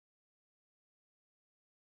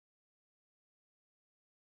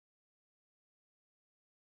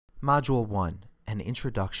Module 1, An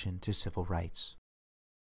Introduction to Civil Rights.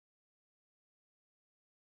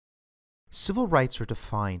 Civil rights are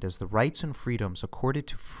defined as the rights and freedoms accorded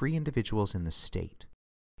to free individuals in the state.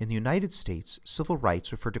 In the United States, civil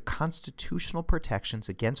rights refer to constitutional protections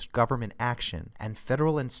against government action and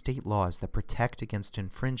federal and state laws that protect against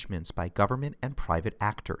infringements by government and private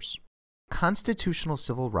actors. Constitutional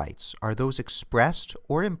civil rights are those expressed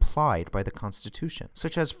or implied by the Constitution,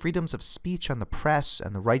 such as freedoms of speech on the press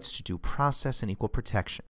and the rights to due process and equal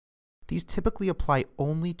protection. These typically apply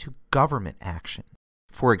only to government action.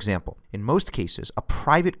 For example, in most cases, a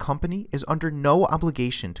private company is under no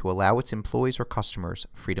obligation to allow its employees or customers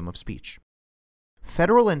freedom of speech.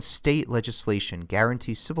 Federal and state legislation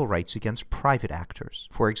guarantees civil rights against private actors.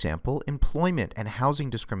 For example, employment and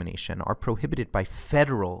housing discrimination are prohibited by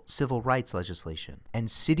federal civil rights legislation, and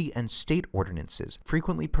city and state ordinances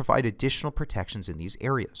frequently provide additional protections in these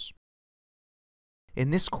areas.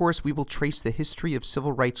 In this course, we will trace the history of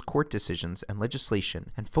civil rights court decisions and legislation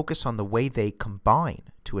and focus on the way they combine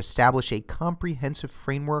to establish a comprehensive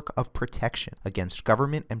framework of protection against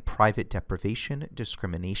government and private deprivation,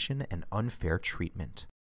 discrimination, and unfair treatment.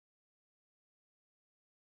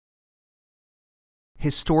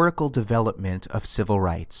 Historical development of civil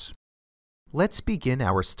rights. Let's begin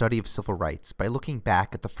our study of civil rights by looking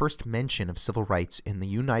back at the first mention of civil rights in the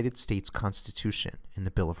United States Constitution in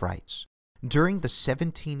the Bill of Rights. During the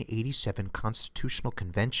 1787 Constitutional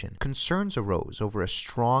Convention, concerns arose over a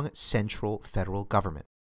strong central federal government.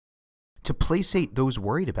 To placate those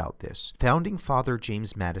worried about this, Founding Father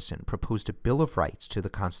James Madison proposed a Bill of Rights to the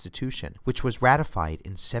Constitution, which was ratified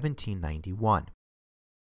in 1791.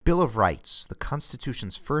 Bill of Rights, the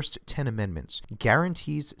Constitution's first 10 amendments,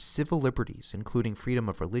 guarantees civil liberties including freedom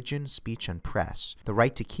of religion, speech, and press, the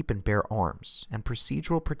right to keep and bear arms, and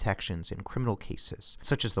procedural protections in criminal cases,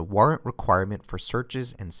 such as the warrant requirement for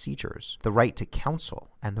searches and seizures, the right to counsel,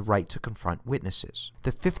 and the right to confront witnesses.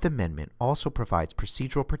 The Fifth Amendment also provides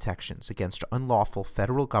procedural protections against unlawful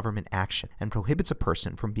federal government action and prohibits a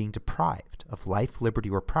person from being deprived of life, liberty,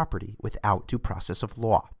 or property without due process of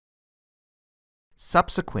law.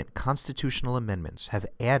 Subsequent constitutional amendments have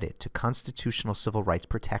added to constitutional civil rights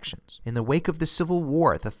protections. In the wake of the Civil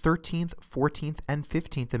War, the 13th, 14th, and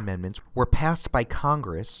 15th Amendments were passed by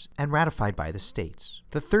Congress and ratified by the states.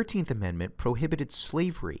 The 13th Amendment prohibited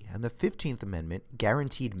slavery, and the 15th Amendment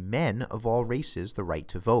guaranteed men of all races the right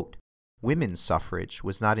to vote. Women's suffrage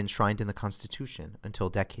was not enshrined in the Constitution until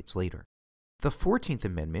decades later. The 14th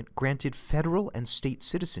Amendment granted federal and state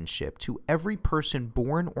citizenship to every person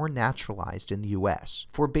born or naturalized in the U.S.,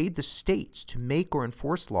 forbade the states to make or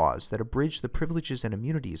enforce laws that abridge the privileges and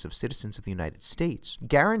immunities of citizens of the United States,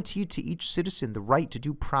 guaranteed to each citizen the right to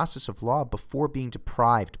due process of law before being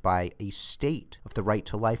deprived by a state of the right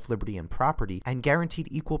to life, liberty, and property, and guaranteed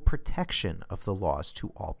equal protection of the laws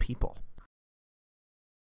to all people.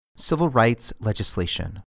 Civil rights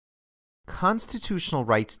legislation. Constitutional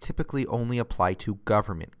rights typically only apply to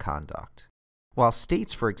government conduct. While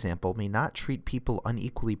states, for example, may not treat people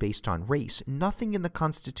unequally based on race, nothing in the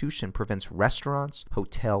Constitution prevents restaurants,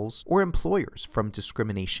 hotels, or employers from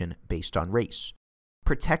discrimination based on race.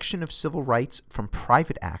 Protection of civil rights from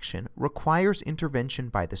private action requires intervention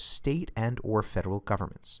by the state and/or federal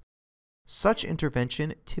governments. Such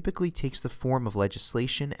intervention typically takes the form of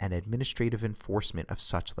legislation and administrative enforcement of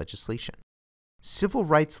such legislation. Civil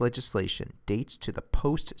rights legislation dates to the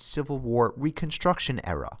post-Civil War Reconstruction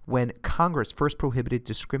era, when Congress first prohibited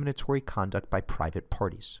discriminatory conduct by private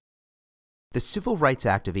parties. The Civil Rights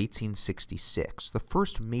Act of 1866, the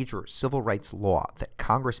first major civil rights law that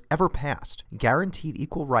Congress ever passed, guaranteed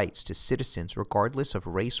equal rights to citizens regardless of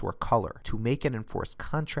race or color, to make and enforce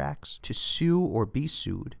contracts, to sue or be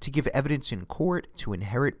sued, to give evidence in court, to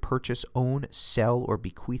inherit, purchase, own, sell, or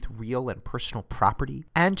bequeath real and personal property,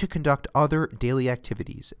 and to conduct other daily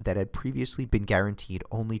activities that had previously been guaranteed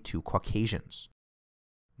only to Caucasians.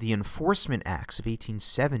 The Enforcement Acts of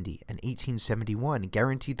 1870 and 1871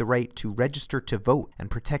 guaranteed the right to register to vote and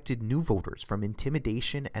protected new voters from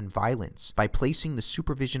intimidation and violence by placing the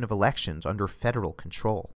supervision of elections under federal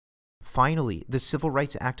control. Finally, the Civil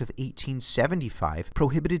Rights Act of 1875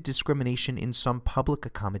 prohibited discrimination in some public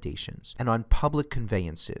accommodations and on public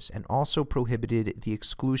conveyances, and also prohibited the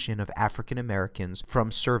exclusion of African Americans from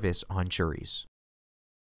service on juries.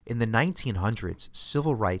 In the 1900s,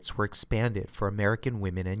 civil rights were expanded for American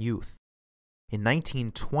women and youth. In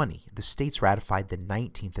 1920, the states ratified the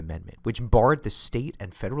 19th Amendment, which barred the state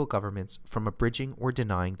and federal governments from abridging or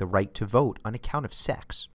denying the right to vote on account of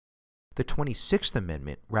sex. The 26th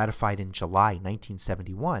Amendment, ratified in July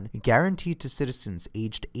 1971, guaranteed to citizens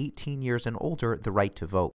aged 18 years and older the right to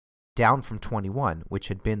vote. down from 21, which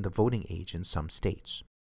had been the voting age in some states.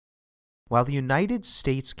 While the United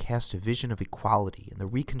States cast a vision of equality in the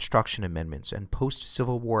Reconstruction Amendments and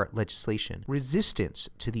post-Civil War legislation, resistance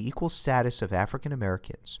to the equal status of African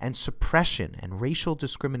Americans and suppression and racial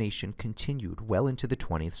discrimination continued well into the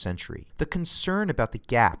 20th century. The concern about the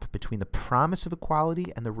gap between the promise of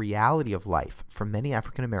equality and the reality of life for many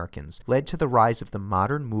African Americans led to the rise of the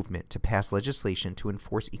modern movement to pass legislation to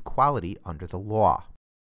enforce equality under the law.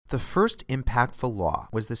 The first impactful law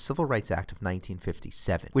was the Civil Rights Act of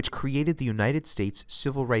 1957, which created the United States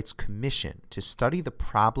Civil Rights Commission to study the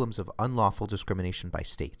problems of unlawful discrimination by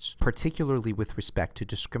states, particularly with respect to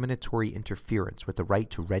discriminatory interference with the right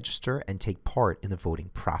to register and take part in the voting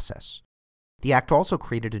process. The act also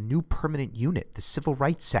created a new permanent unit, the Civil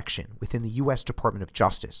Rights Section, within the U.S. Department of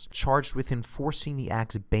Justice, charged with enforcing the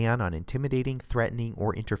act's ban on intimidating, threatening,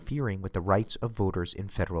 or interfering with the rights of voters in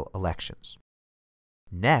federal elections.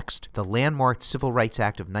 Next, the landmark Civil Rights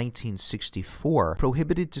Act of 1964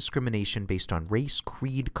 prohibited discrimination based on race,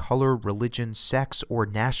 creed, color, religion, sex, or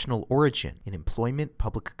national origin in employment,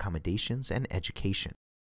 public accommodations, and education.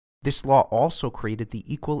 This law also created the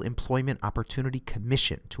Equal Employment Opportunity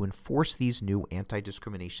Commission to enforce these new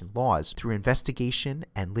anti-discrimination laws through investigation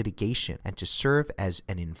and litigation and to serve as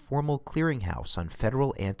an informal clearinghouse on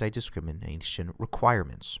federal anti-discrimination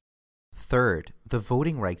requirements. Third, the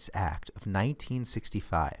Voting Rights Act of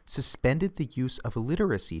 1965 suspended the use of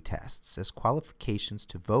literacy tests as qualifications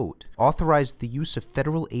to vote, authorized the use of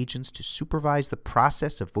federal agents to supervise the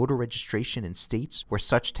process of voter registration in states where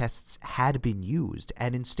such tests had been used,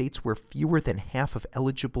 and in states where fewer than half of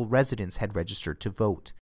eligible residents had registered to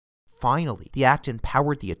vote. Finally, the act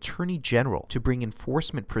empowered the Attorney General to bring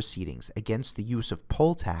enforcement proceedings against the use of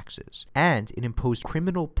poll taxes, and it imposed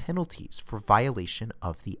criminal penalties for violation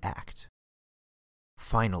of the act.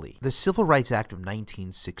 Finally, the Civil Rights Act of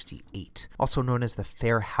 1968, also known as the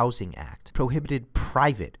Fair Housing Act, prohibited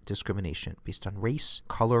private discrimination based on race,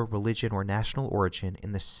 color, religion, or national origin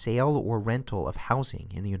in the sale or rental of housing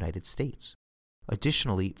in the United States.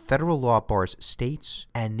 Additionally, federal law bars states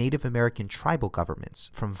and Native American tribal governments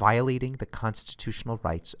from violating the constitutional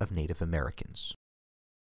rights of Native Americans.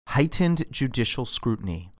 Heightened judicial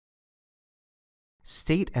scrutiny.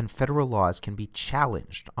 State and federal laws can be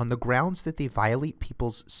challenged on the grounds that they violate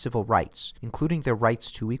people's civil rights, including their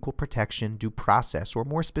rights to equal protection, due process, or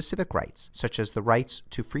more specific rights, such as the rights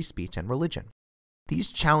to free speech and religion.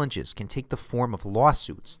 These challenges can take the form of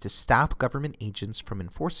lawsuits to stop government agents from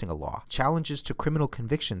enforcing a law, challenges to criminal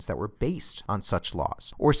convictions that were based on such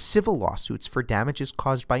laws, or civil lawsuits for damages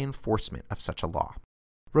caused by enforcement of such a law.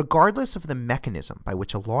 Regardless of the mechanism by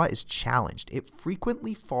which a law is challenged, it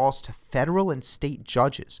frequently falls to federal and state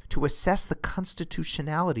judges to assess the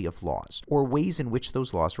constitutionality of laws or ways in which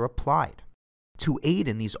those laws are applied. To aid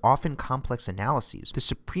in these often complex analyses, the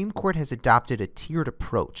Supreme Court has adopted a tiered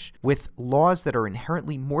approach, with laws that are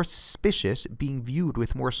inherently more suspicious being viewed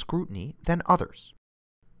with more scrutiny than others.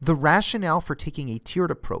 The rationale for taking a tiered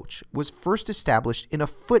approach was first established in a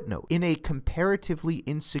footnote in a comparatively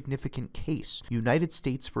insignificant case, United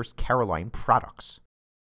States v. Caroline Products.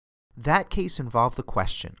 That case involved the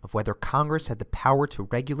question of whether Congress had the power to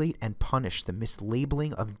regulate and punish the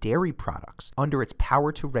mislabeling of dairy products under its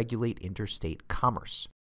power to regulate interstate commerce.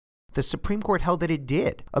 The Supreme Court held that it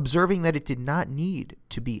did, observing that it did not need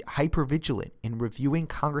to be hypervigilant in reviewing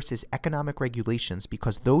Congress's economic regulations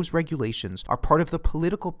because those regulations are part of the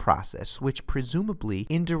political process which presumably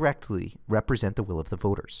indirectly represent the will of the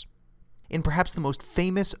voters. In perhaps the most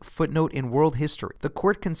famous footnote in world history, the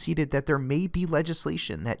court conceded that there may be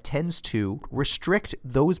legislation that tends to restrict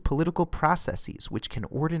those political processes which can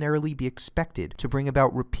ordinarily be expected to bring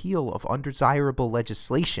about repeal of undesirable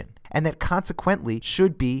legislation, and that consequently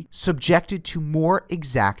should be subjected to more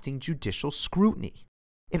exacting judicial scrutiny.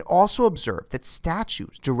 It also observed that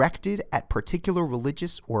statutes directed at particular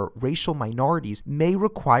religious or racial minorities may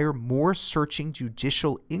require more searching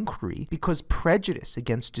judicial inquiry because prejudice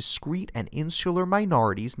against discrete and insular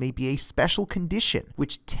minorities may be a special condition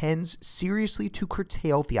which tends seriously to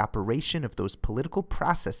curtail the operation of those political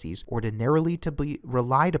processes ordinarily to be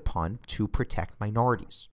relied upon to protect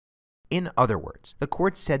minorities. In other words, the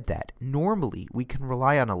court said that normally we can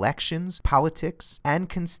rely on elections, politics, and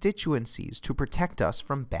constituencies to protect us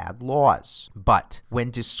from bad laws. But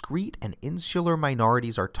when discrete and insular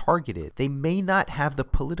minorities are targeted, they may not have the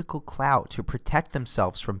political clout to protect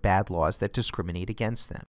themselves from bad laws that discriminate against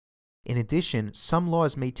them. In addition, some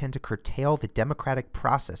laws may tend to curtail the democratic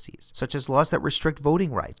processes, such as laws that restrict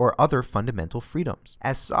voting rights or other fundamental freedoms.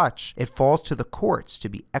 As such, it falls to the courts to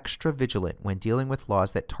be extra vigilant when dealing with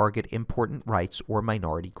laws that target important rights or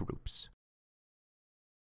minority groups.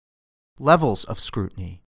 Levels of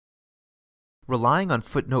scrutiny. Relying on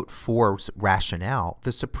footnote 4's rationale,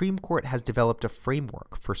 the Supreme Court has developed a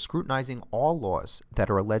framework for scrutinizing all laws that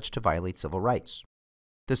are alleged to violate civil rights.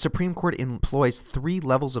 The Supreme Court employs 3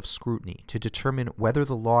 levels of scrutiny to determine whether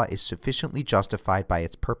the law is sufficiently justified by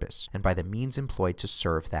its purpose and by the means employed to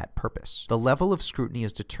serve that purpose. The level of scrutiny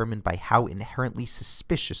is determined by how inherently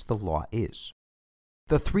suspicious the law is.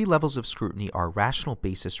 The 3 levels of scrutiny are rational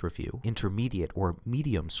basis review, intermediate or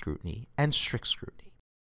medium scrutiny, and strict scrutiny.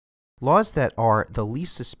 Laws that are the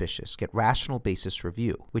least suspicious get rational basis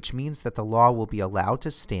review, which means that the law will be allowed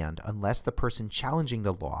to stand unless the person challenging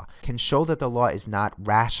the law can show that the law is not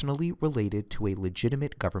rationally related to a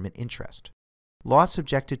legitimate government interest. Laws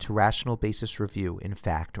subjected to rational basis review, in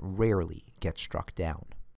fact, rarely get struck down.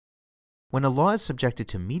 When a law is subjected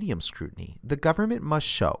to medium scrutiny, the government must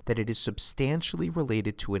show that it is substantially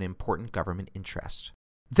related to an important government interest.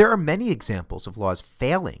 There are many examples of laws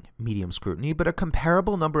failing medium scrutiny, but a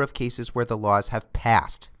comparable number of cases where the laws have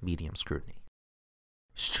passed medium scrutiny.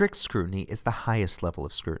 Strict scrutiny is the highest level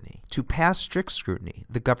of scrutiny. To pass strict scrutiny,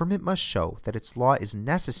 the government must show that its law is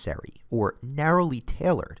necessary or narrowly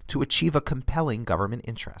tailored to achieve a compelling government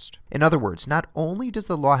interest. In other words, not only does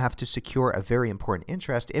the law have to secure a very important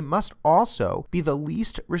interest, it must also be the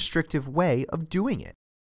least restrictive way of doing it.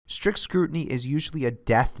 Strict scrutiny is usually a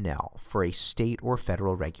death knell for a state or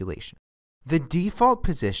federal regulation. The default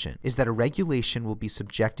position is that a regulation will be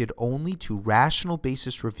subjected only to rational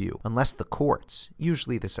basis review unless the courts,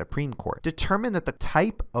 usually the Supreme Court, determine that the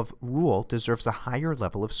type of rule deserves a higher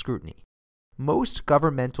level of scrutiny. Most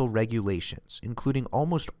governmental regulations, including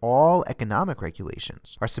almost all economic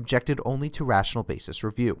regulations, are subjected only to rational basis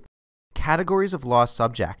review. Categories of law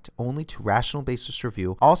subject only to rational basis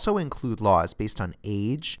review also include laws based on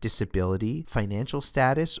age, disability, financial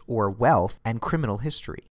status, or wealth, and criminal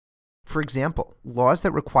history. For example, laws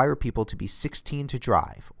that require people to be 16 to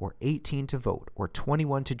drive, or 18 to vote, or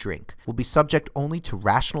 21 to drink will be subject only to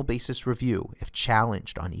rational basis review if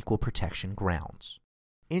challenged on equal protection grounds.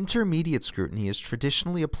 Intermediate scrutiny is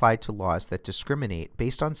traditionally applied to laws that discriminate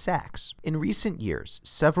based on sex. In recent years,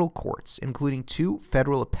 several courts, including 2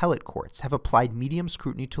 federal appellate courts, have applied medium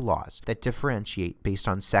scrutiny to laws that differentiate based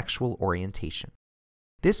on sexual orientation.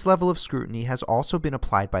 This level of scrutiny has also been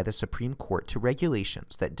applied by the Supreme Court to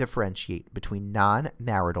regulations that differentiate between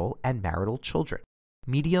non-marital and marital children.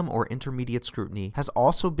 Medium or intermediate scrutiny has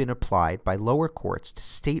also been applied by lower courts to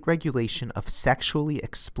state regulation of sexually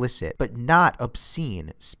explicit but not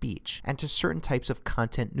obscene speech and to certain types of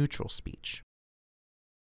content-neutral speech.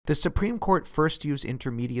 The Supreme Court first used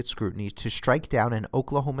intermediate scrutiny to strike down an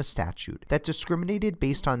Oklahoma statute that discriminated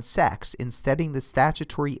based on sex in setting the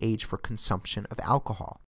statutory age for consumption of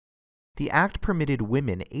alcohol. The act permitted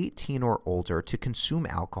women 18 or older to consume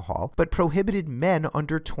alcohol, but prohibited men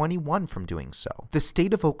under 21 from doing so. The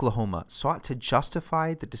state of Oklahoma sought to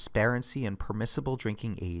justify the disparity in permissible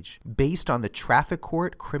drinking age based on the traffic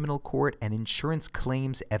court, criminal court, and insurance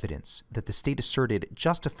claims evidence that the state asserted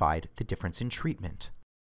justified the difference in treatment.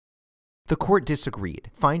 The court disagreed,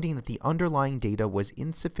 finding that the underlying data was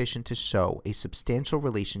insufficient to show a substantial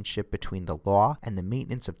relationship between the law and the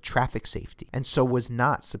maintenance of traffic safety, and so was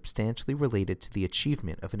not substantially related to the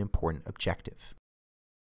achievement of an important objective.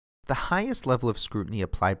 The highest level of scrutiny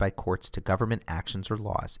applied by courts to government actions or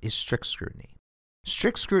laws is strict scrutiny.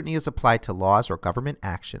 Strict scrutiny is applied to laws or government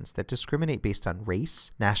actions that discriminate based on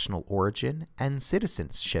race, national origin, and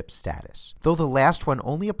citizenship status, though the last one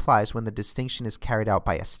only applies when the distinction is carried out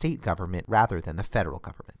by a state government rather than the federal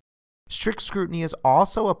government. Strict scrutiny is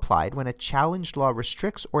also applied when a challenged law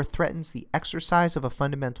restricts or threatens the exercise of a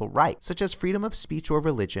fundamental right, such as freedom of speech or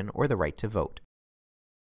religion or the right to vote.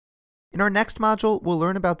 In our next module, we'll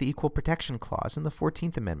learn about the Equal Protection Clause in the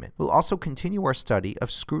 14th Amendment. We'll also continue our study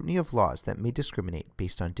of scrutiny of laws that may discriminate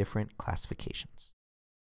based on different classifications.